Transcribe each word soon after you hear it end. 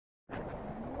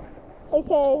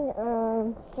Okay,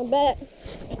 I bet,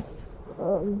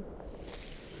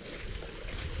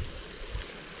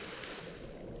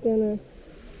 gonna,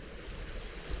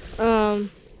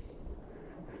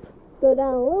 go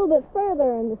down a little bit further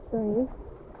in the stream.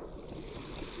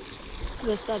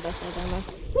 Go side by side down there.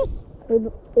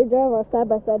 we drove our side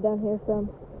by side down here from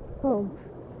home.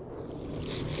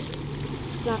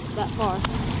 It's not that far.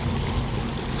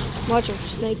 Watching for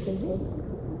snakes in here.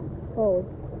 Holy.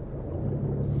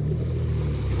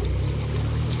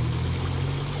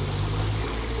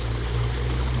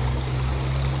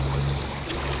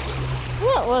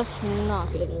 Well, let's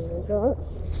not get in the trucks.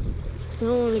 I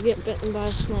don't want to get bitten by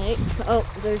a snake. Oh,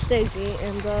 there's Daisy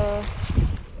and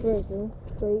Frozen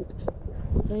Street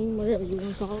thing, whatever you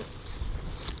want to call it.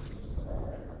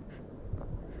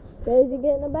 Daisy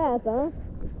getting a bath, huh?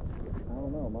 I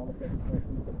don't know. Mama said she's going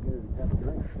to get her to have a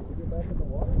drink. Did you get back in the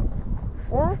water?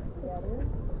 Yeah? Yeah, dude.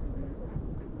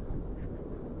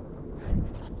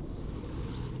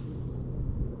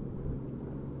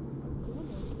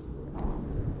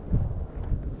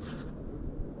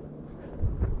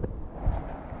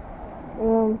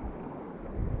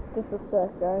 Just a sec,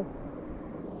 guys.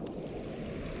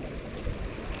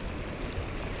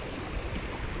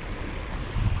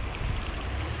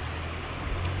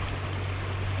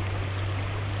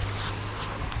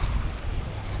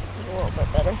 A little bit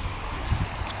better.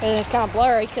 And it's kind of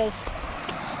blurry because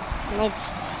my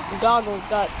goggles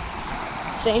got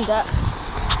stained up.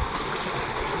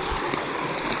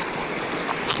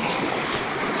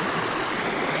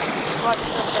 Watch this,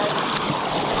 guys.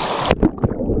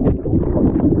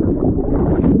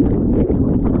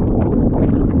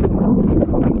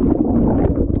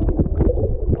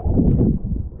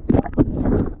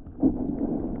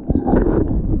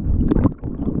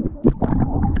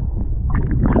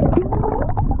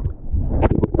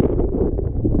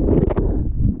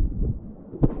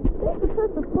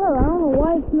 I don't know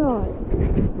why it's not.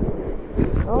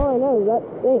 All I know is that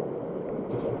stinks.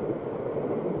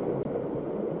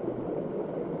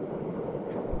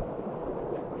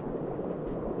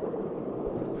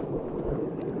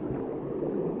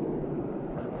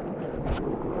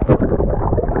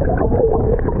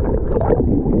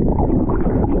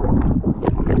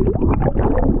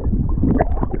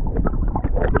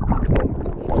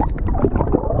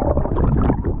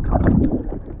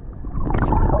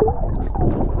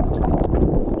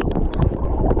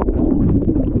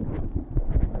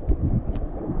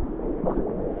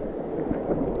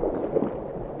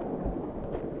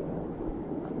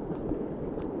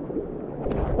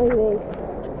 Look at these.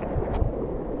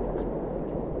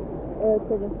 They're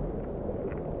pretty.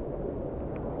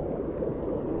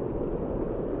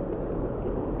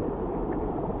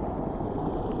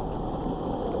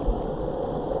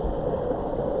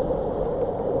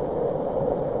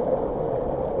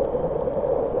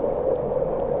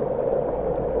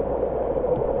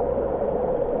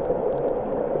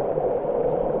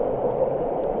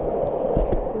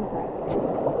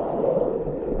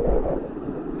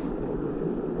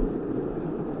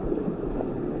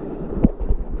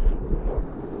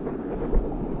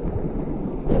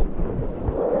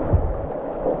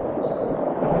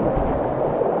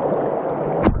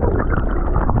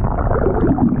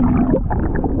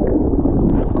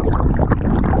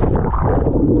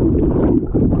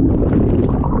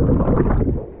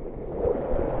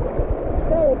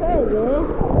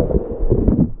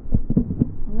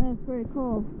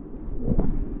 Cool.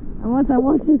 And once I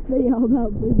watched this video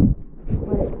about this,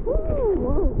 like,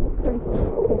 whoa, that's pretty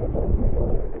cool.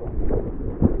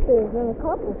 There's been a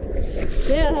couple.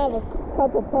 Yeah, I have a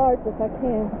couple parts if I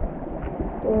can.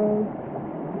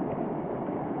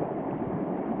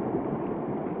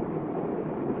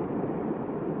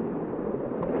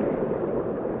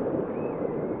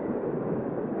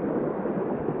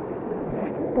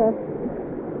 Okay.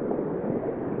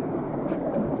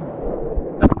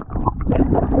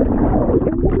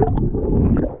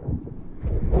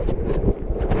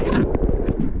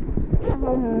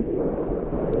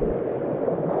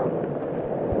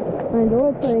 I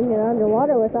enjoy putting it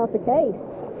underwater without the case.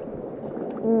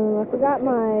 I forgot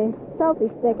my selfie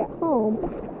stick at home,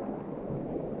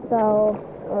 so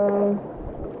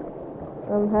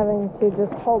I'm having to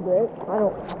just hold it. I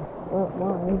don't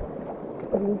mind.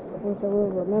 I just wish I would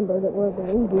have remembered. It would have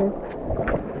been easier.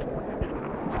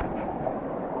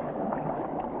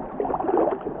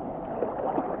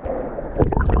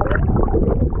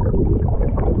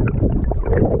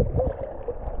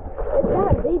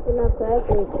 Deep enough to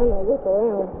actually kind of look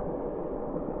around.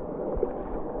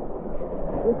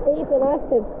 It's deep enough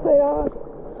to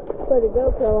put a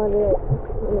GoPro under it.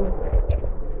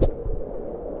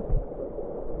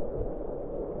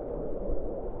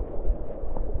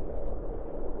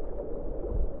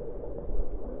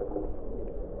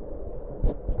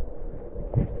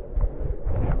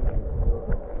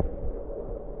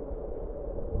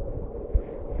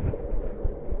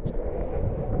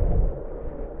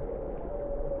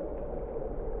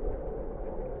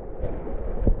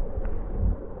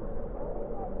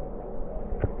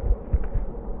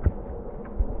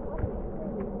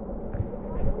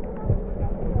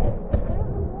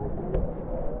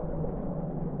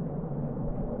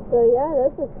 So yeah,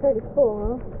 this is pretty cool,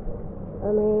 huh? I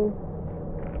mean,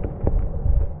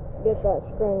 get that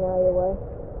string out of your way.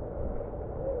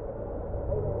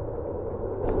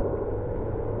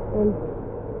 And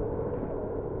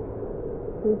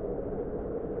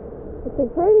it's a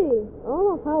pretty, I don't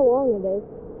know how long it is.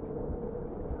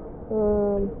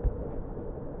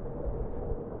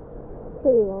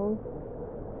 Pretty long.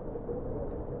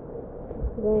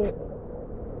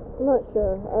 I'm not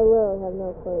sure. I literally have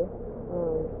no clue.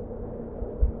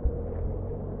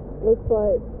 Looks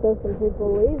like there's some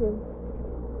people leaving.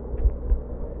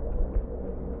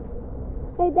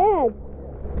 Hey, Dad.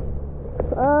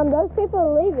 Those people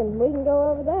are leaving. We can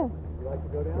go over there. You like to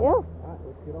go down? Yeah. Alright,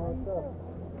 let's get on stuff.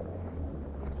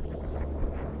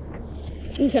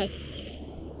 Okay.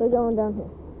 We're going down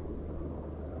here.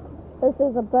 This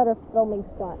is a better filming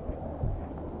spot.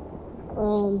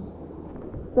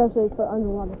 Especially for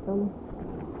underwater filming.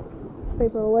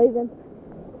 People are leaving.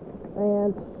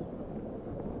 And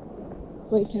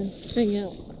we can hang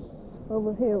out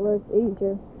over here where it's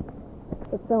easier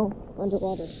to film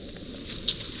underwater.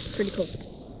 Pretty cool.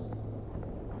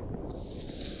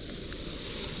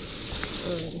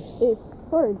 See, it's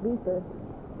sort of deeper.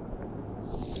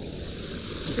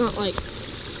 It's not like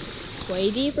way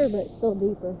deeper, but it's still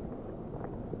deeper.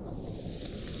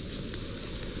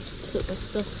 Put my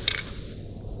stuff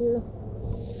here.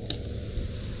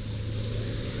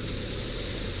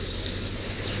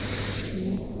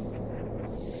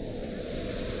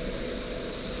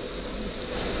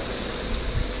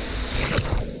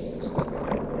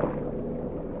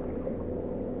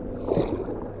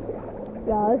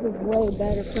 Yeah, this is way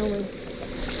better filming.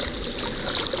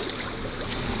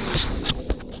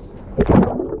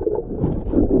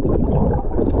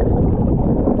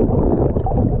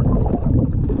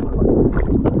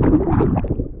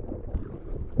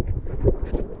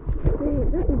 See,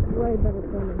 this is way better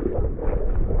filming.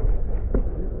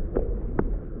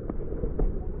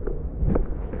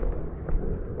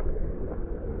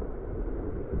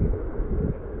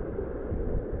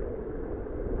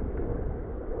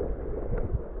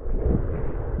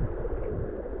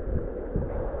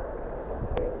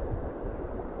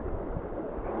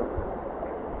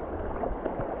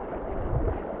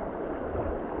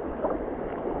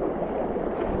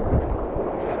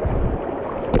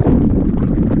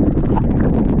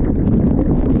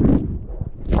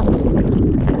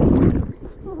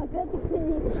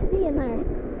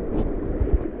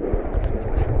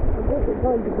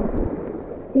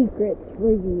 Secrets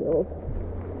revealed.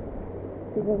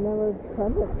 Because I've never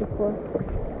tried this before.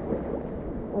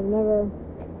 I've never,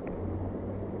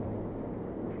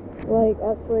 like,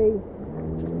 actually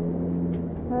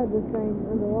had this thing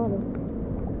underwater.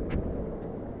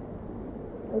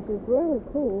 Which is really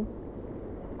cool.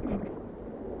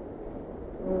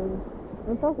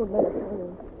 It's also better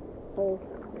swimming hole.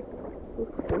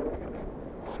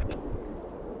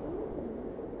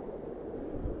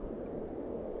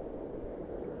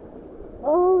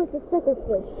 Oh, it's a sucker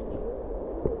fish.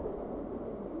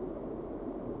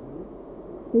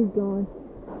 He's gone.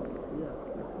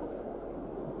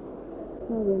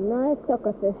 That was a nice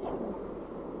sucker fish.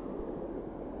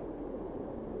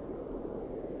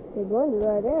 He blended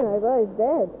right in. I thought he's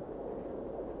dead.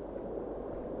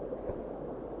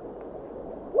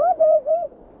 Come on, Daisy!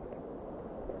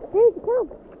 Daisy, come!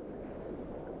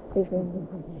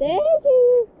 Daisy!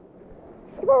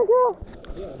 Come on, girl!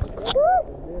 Come on!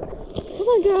 Come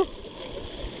on, girl.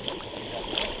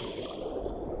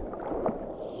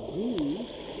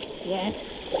 Yes.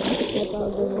 I thought I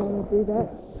didn't want to do that.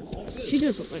 She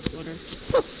doesn't like water.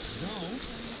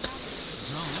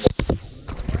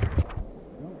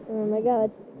 I gotta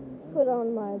put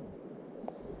on my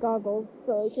goggles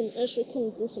so I can actually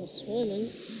do some swimming.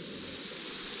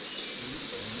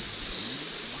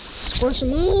 Squish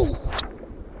them all.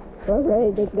 We're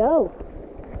ready to go.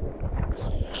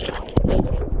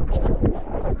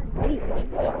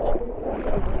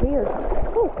 Here.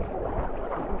 Oh.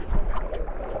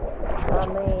 I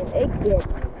mean, it gets.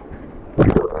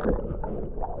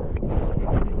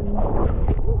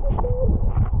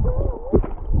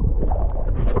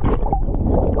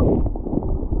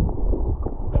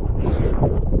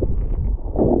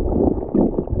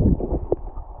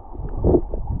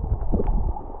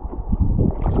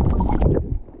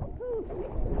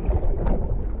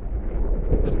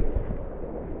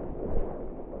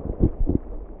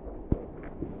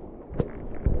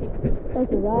 This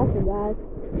is awesome, guys.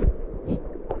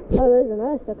 Oh, there's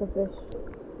another sucker fish.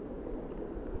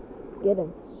 Get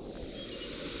him.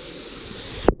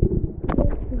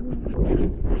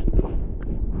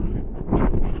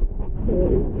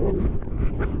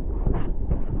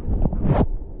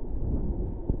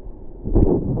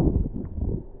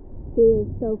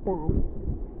 so fast.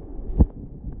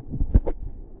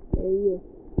 There he is.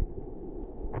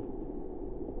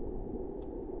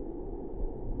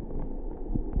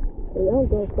 They don't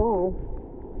go far.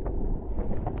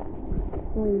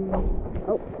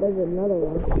 Oh, there's another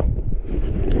one.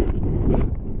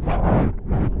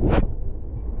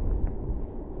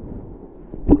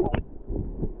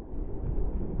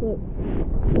 Look,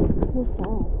 so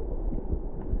fast.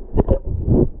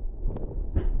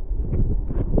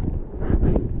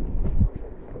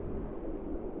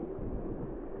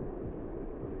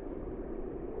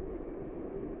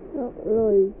 Don't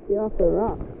really get off the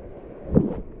rock.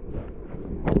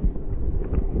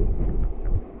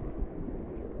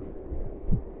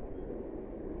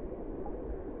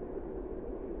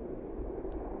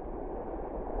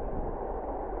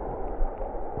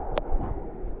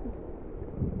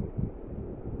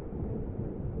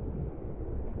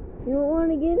 You don't want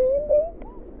to get in there?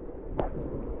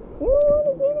 You don't want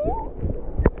to get in?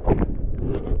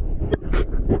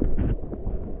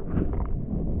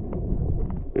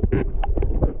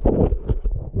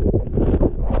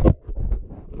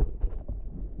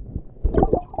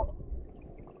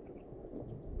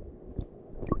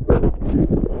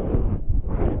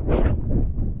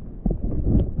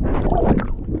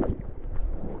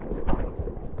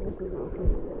 This is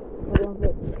awesome. I love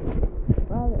it.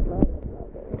 Love it, love it, love it.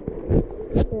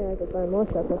 Yeah, I could find more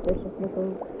sucker fish if we can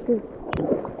too.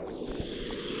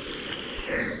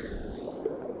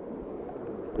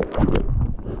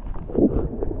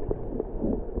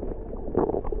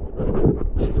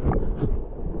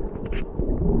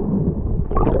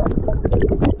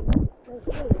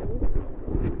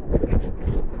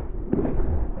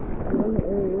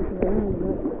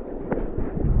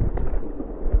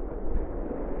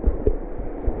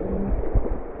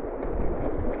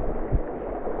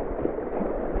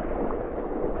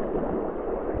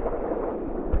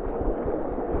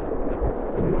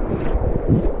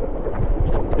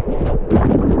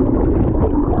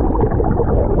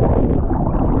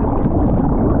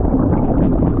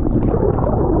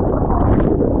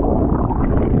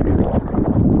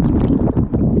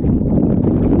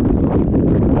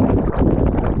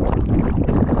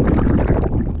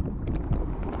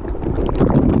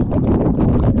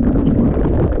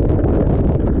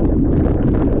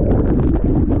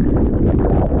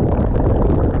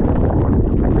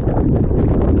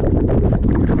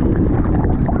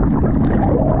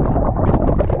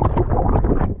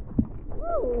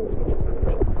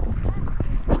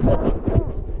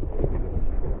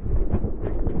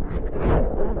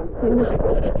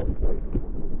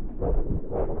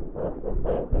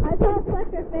 I saw a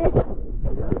sucker fish.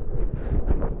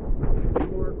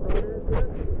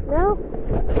 No?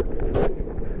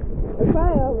 They're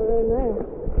probably over there now.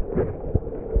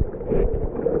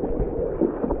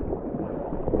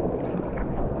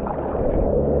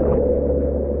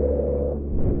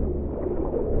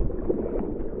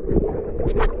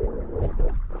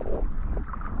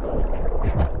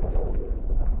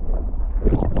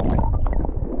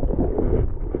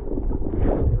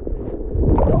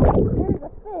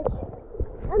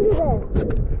 Under there.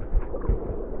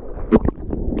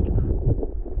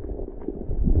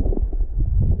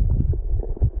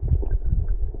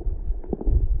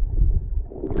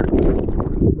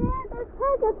 Dad, there's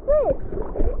tons of fish.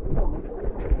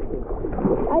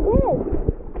 I did.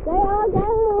 They all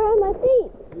gathered around my feet.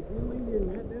 Did you leave your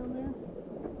net down there?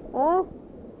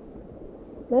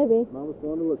 Maybe. Mama's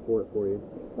going to look for it for you.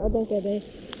 I think I did.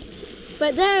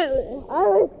 But there, I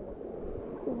was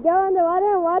go in the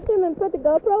water and watch them and put the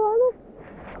GoPro on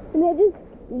them,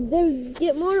 and they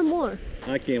get more and more.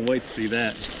 I can't wait to see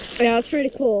that. Yeah, it's pretty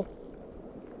cool.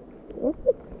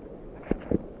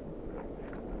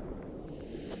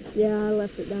 Yeah, I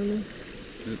left it down there.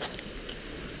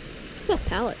 What's that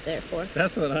pallet there for?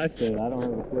 That's what I said. I don't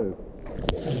have a clue.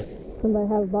 Somebody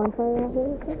have a bonfire out here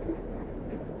or something?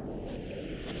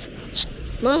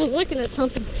 Mom was looking at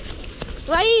something.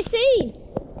 What do you see?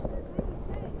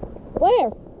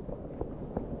 Where?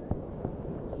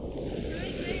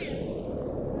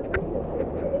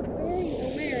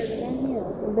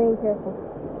 I'm being careful.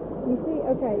 You see,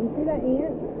 okay, you see that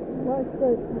ant? Watch the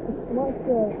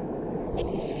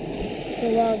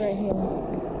log right here.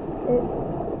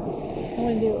 I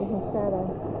want to do it with my shadow.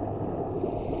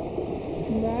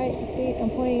 Right? See, I'm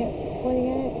pointing at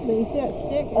it, but you see that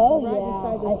stick? It's Oh, right yeah,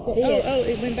 beside the I stick. see it. Oh,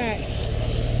 it went back.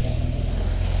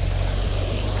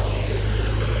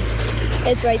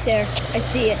 It's right there. I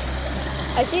see it.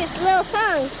 I see its little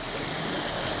tongue.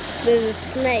 There's a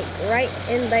snake right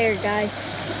in there, guys.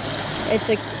 It's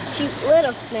a cute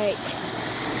little snake.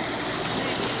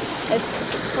 It's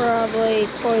probably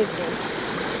poisonous.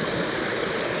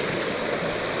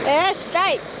 It has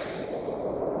stripes.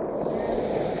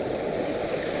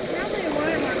 Probably a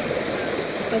watermark.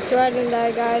 It's right in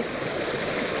there, guys.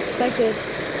 Thank you.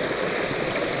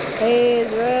 He's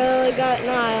really got an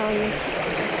eye on me.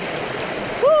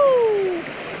 Woo!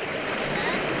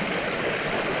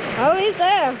 Oh, he's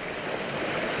there.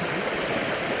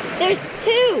 There's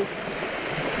two.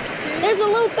 There's a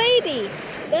little baby.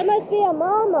 That must be a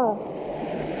mama.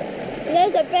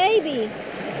 There's a baby.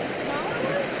 Smaller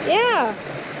one? Yeah.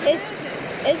 Where is it?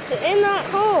 It's in that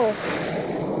hole.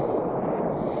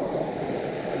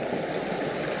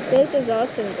 This is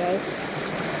awesome, guys.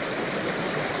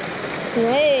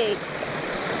 Snakes.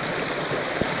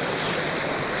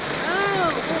 Oh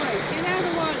boy, get out of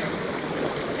the water.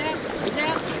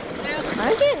 Down.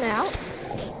 I'm getting out.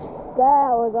 That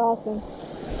was awesome.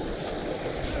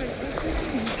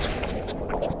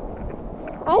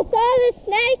 I saw the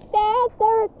snake, Dad.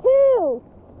 There are two.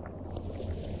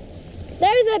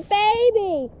 There's a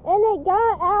baby, and it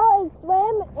got out and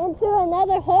swam into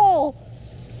another hole.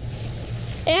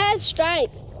 It has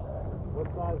stripes. What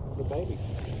size is the baby?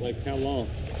 Like how long?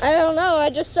 I don't know. I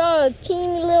just saw a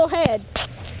teeny little head.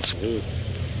 Ooh.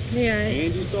 Yeah.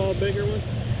 And you saw a bigger one?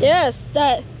 Yes,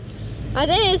 that. I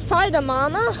think it's probably the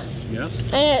mama, Yeah.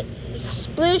 and it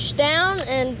splooshed down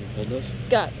and Hold this.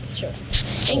 got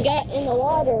and got in the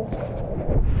water.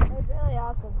 It was really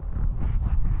awesome.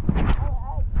 I'm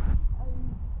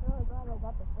really glad I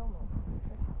got to film it.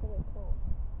 It's pretty cool.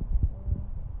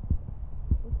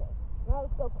 Okay, now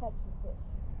let's go catch some fish.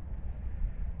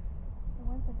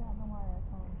 Once I got in the water, I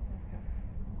told him to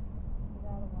get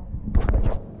out of the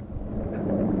water.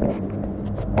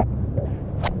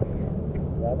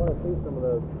 Yeah, I want to see some of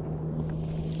those.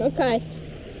 Okay.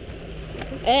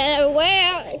 And way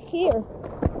out here.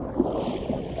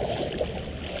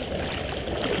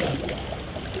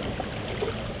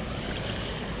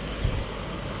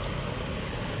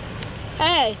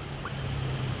 Hey.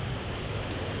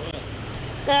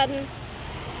 Nothing.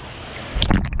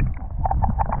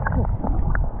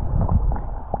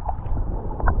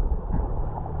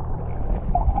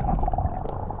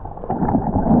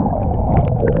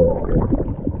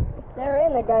 They're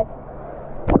in there, guys.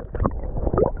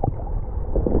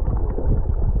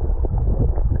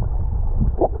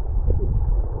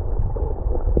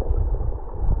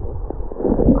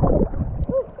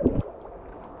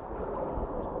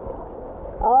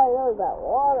 All I know is that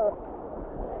water.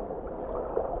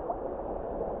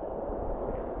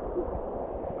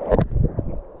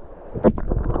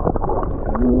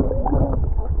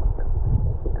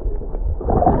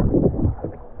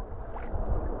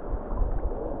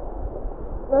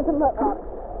 Nothing but rocks.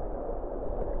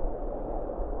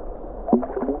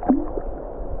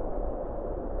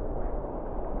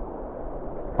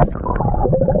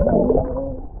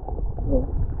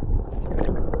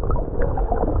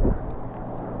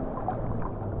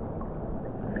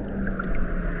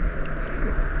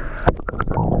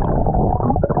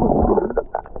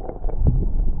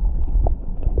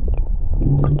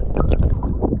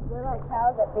 They're like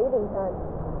cows at feeding time.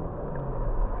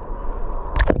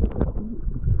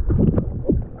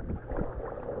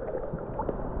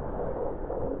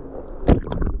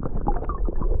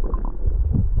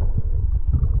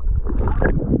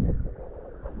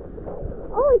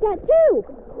 Oh, we got two!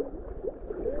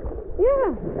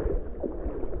 Yeah!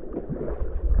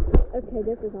 Okay,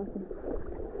 this is awesome.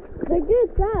 They're good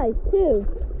size, too.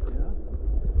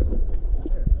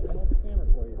 Here, I'll hold the camera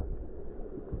for you.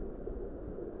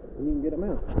 And you can get them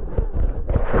out.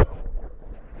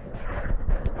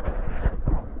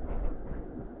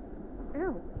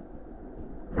 Ow.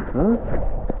 Huh?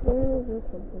 There is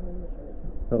something in the shirt.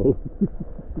 Oh.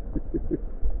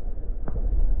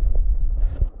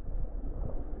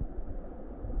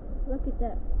 Look at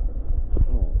that.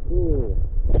 Oh, cool.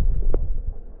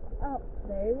 Oh,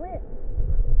 there he went.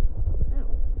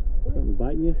 Something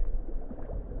biting you?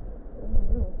 I don't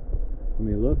know. Let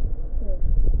me look. Here.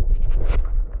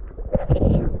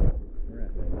 Where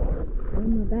at, baby? On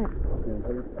my back. Down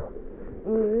here?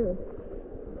 Oh, really?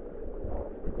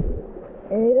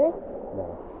 Anything? No.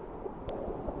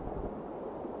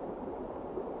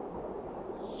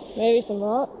 Maybe some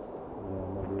rocks? Yeah,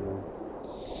 maybe a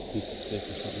piece of stick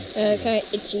or something. Kind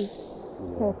of itchy. Kind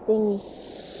Yeah. of stingy.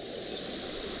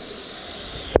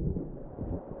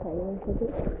 Okay, you want to take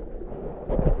it?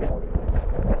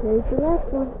 Here's the last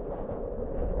one.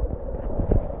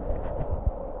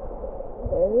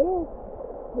 There he is.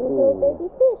 Here's a little baby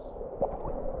fish.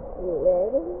 There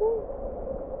it is there.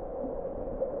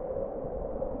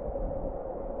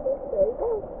 There you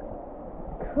go.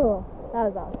 Cool. That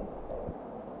was awesome.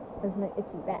 There's my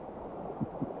itchy back.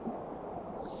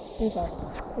 Okay,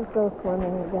 let's go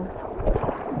swimming again.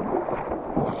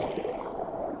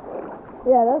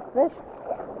 Yeah, those fish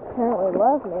apparently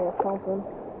love me or something.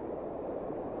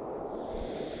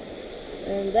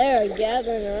 And they're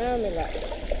gathering around me like,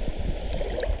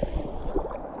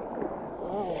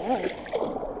 alright.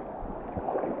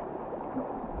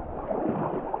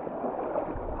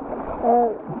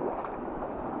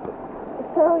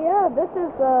 So yeah, this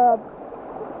is a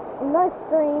nice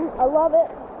stream. I love it.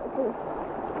 It's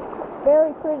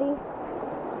very pretty.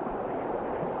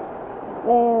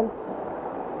 And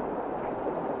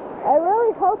I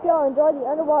really hope y'all enjoy the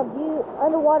underwater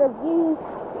views.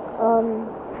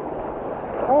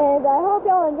 And I hope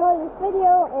y'all enjoy this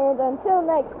video, and until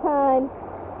next time,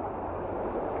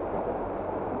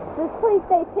 just please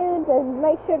stay tuned and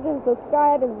make sure to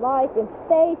subscribe and like, and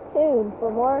stay tuned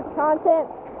for more content,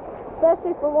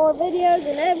 especially for more videos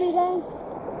and everything.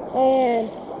 And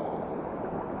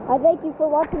I thank you for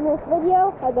watching this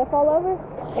video as I fall over,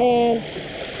 and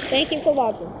thank you for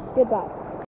watching. Goodbye.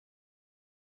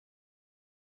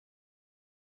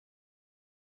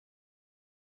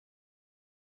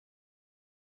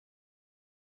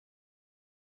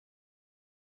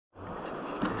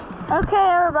 Okay,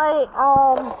 everybody,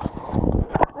 I'm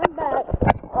back, with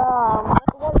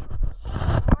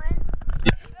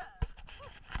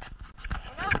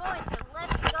and I'm going to let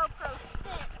the GoPro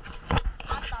sit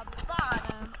at the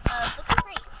bottom of the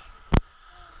creek.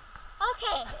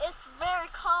 Okay, it's very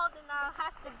cold and I'll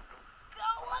have to go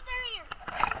under here.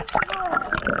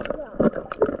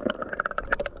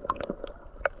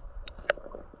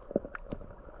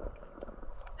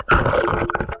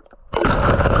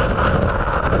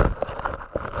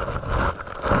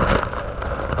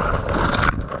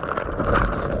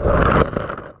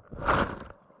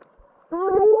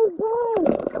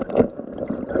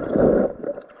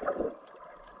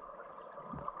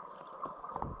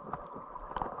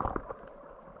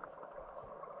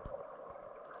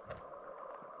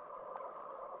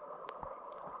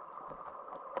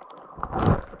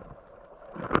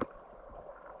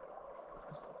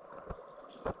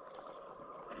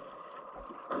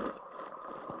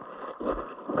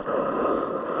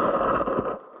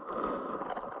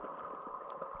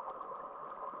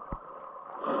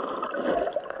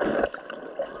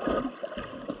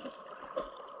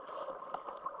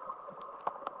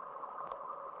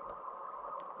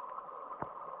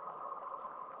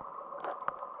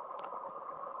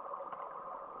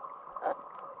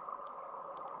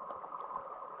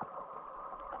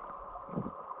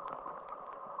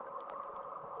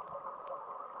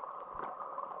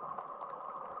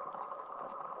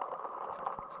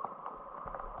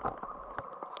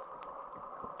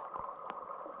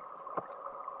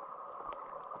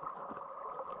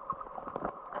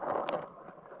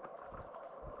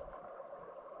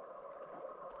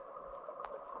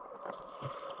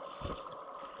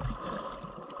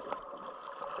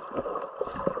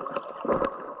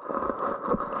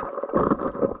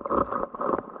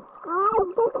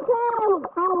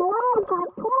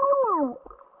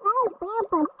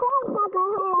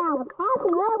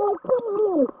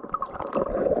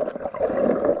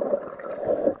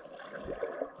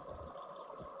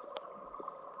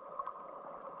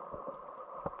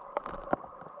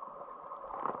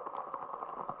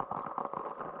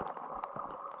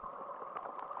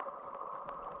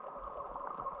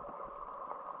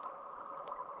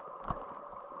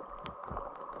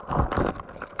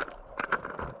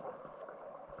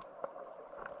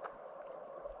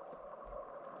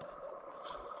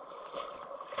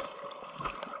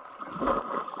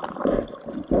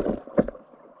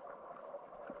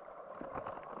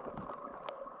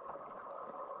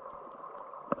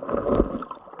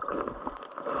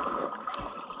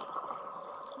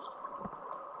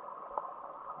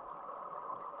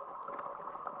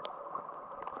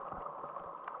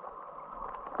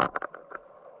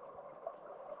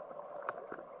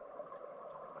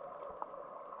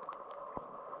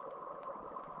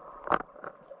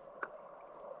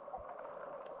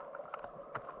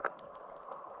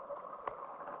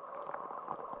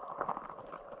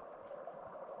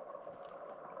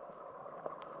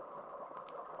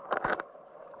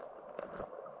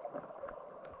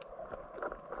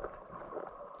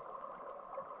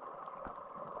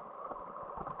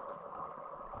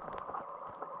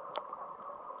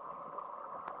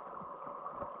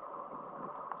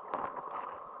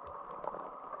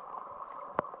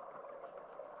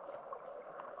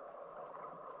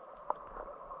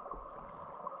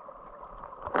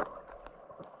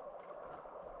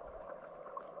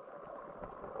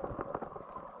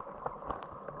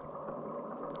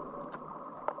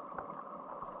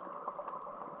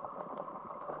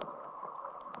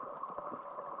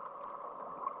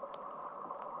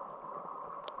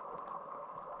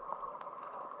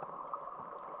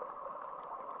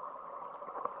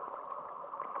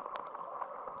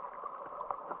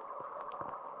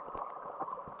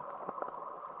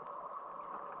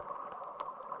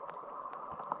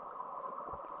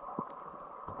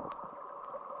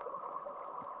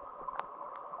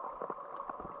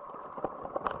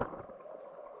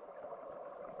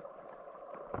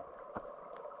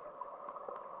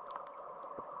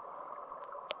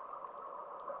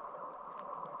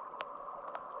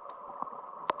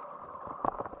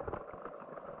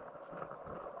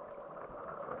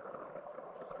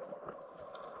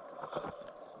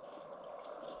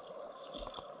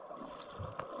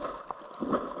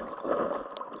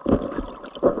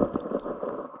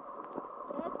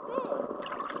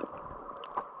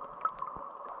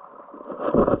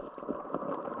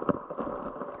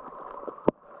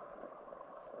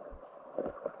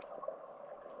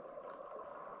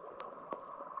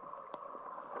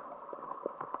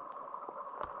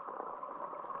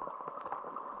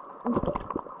 Thank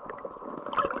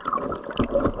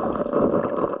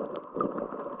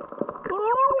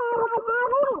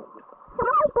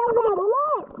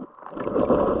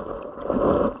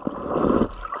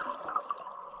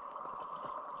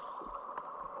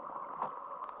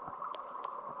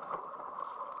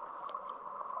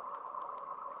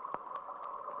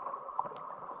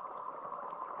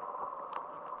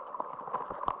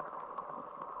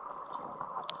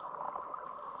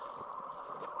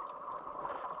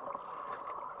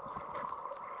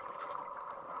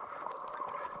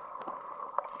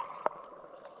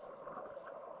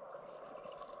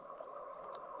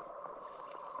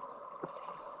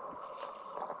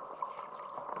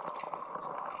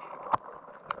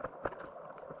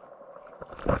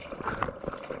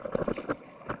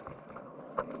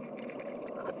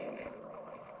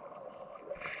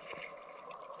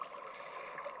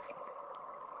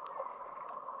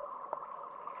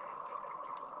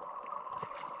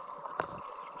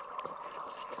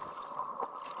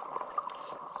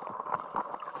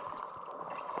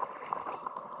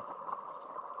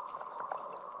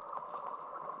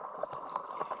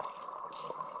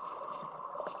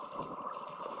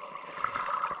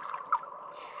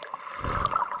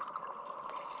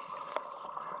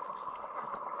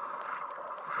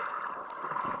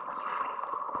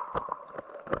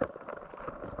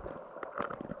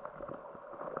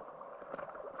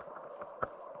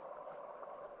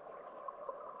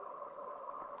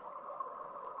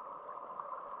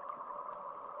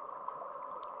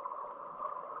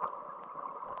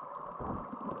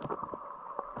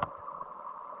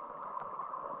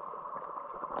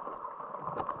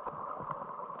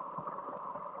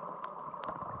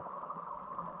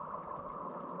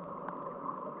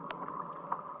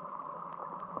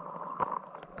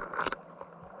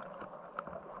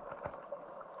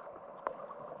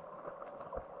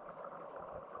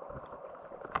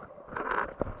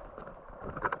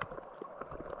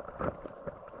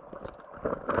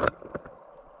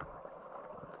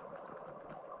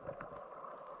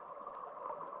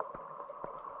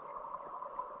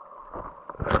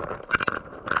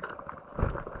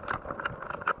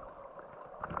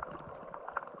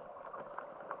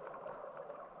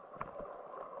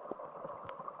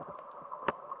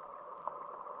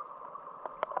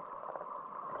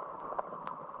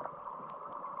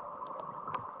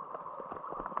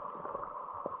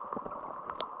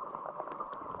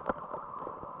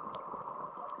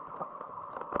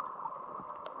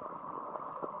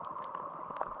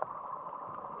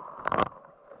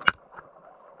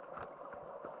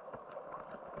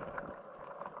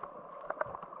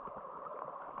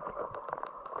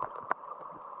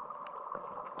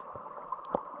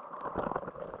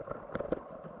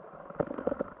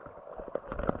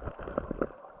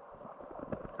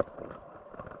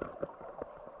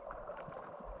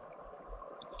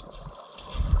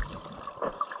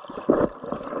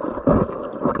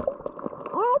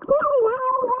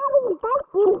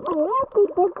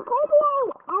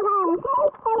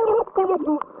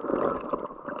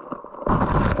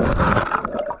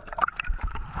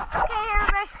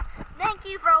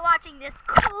you for watching this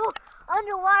cool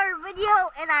underwater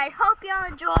video, and I hope y'all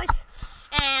enjoyed.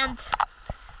 And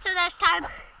till next time,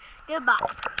 goodbye.